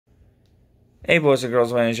Hey boys and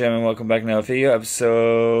girls, my name is Jim and welcome back to another video,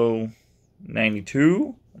 episode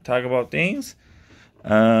 92, talk about things.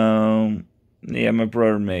 Yeah, my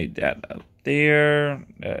brother made that up there,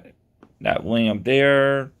 that wing up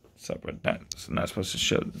there, so, but that's not supposed to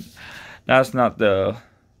show, that's not the,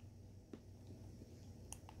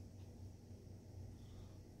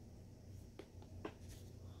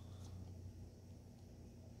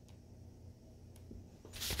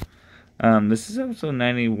 this is episode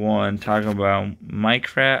 91, talking about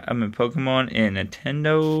Pokemon and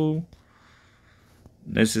Nintendo.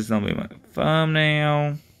 This is gonna be my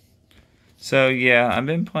thumbnail. So yeah, I've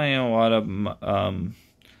been playing a lot of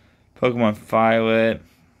Pokemon Violet.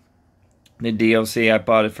 The DLC, I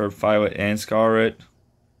bought it for Violet and Scarlet.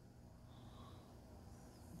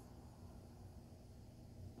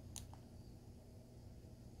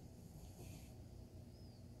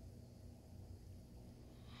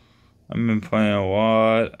 I've been playing a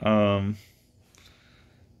lot.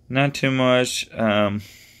 Not too much.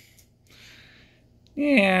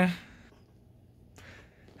 Yeah.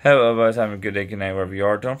 Hello, everybody. Having a good day, good night, wherever you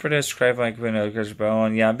are. Don't forget to subscribe, like, put a notification bell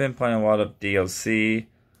on. Yeah, I've been playing a lot of DLC.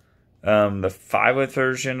 The Violet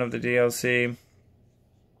version of the DLC.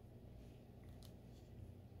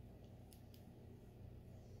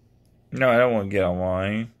 No, I don't want to get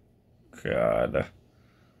online. God.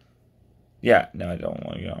 Yeah, no, I don't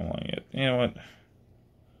want to get online yet. You know what?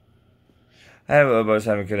 Hello, everybody.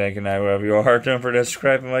 Having a good day, good night, wherever you are. Don't forget to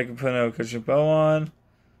subscribe and like and put a notification bell on.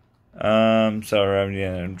 Sorry, I'm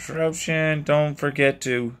getting an interruption. Don't forget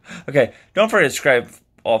to subscribe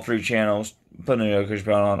all three channels. Put a notification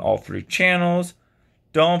bell on all three channels.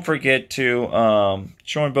 Don't forget to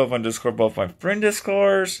join both on Discord, both my friend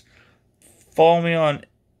Discords. Follow me on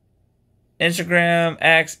Instagram,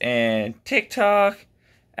 X, and TikTok.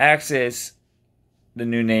 X is the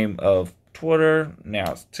new name of Twitter.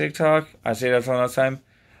 Now it's TikTok. I say that for last time.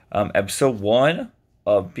 Episode 1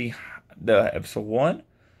 of the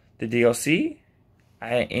DLC.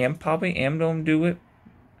 I probably am going to do it.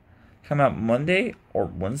 Come out Monday or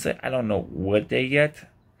Wednesday. I don't know what day yet.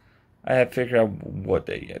 I have to figure out what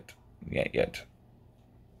day yet.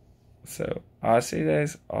 So, I'll see you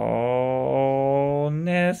guys all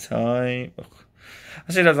next time. I'll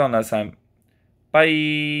see you guys all next time. Bye.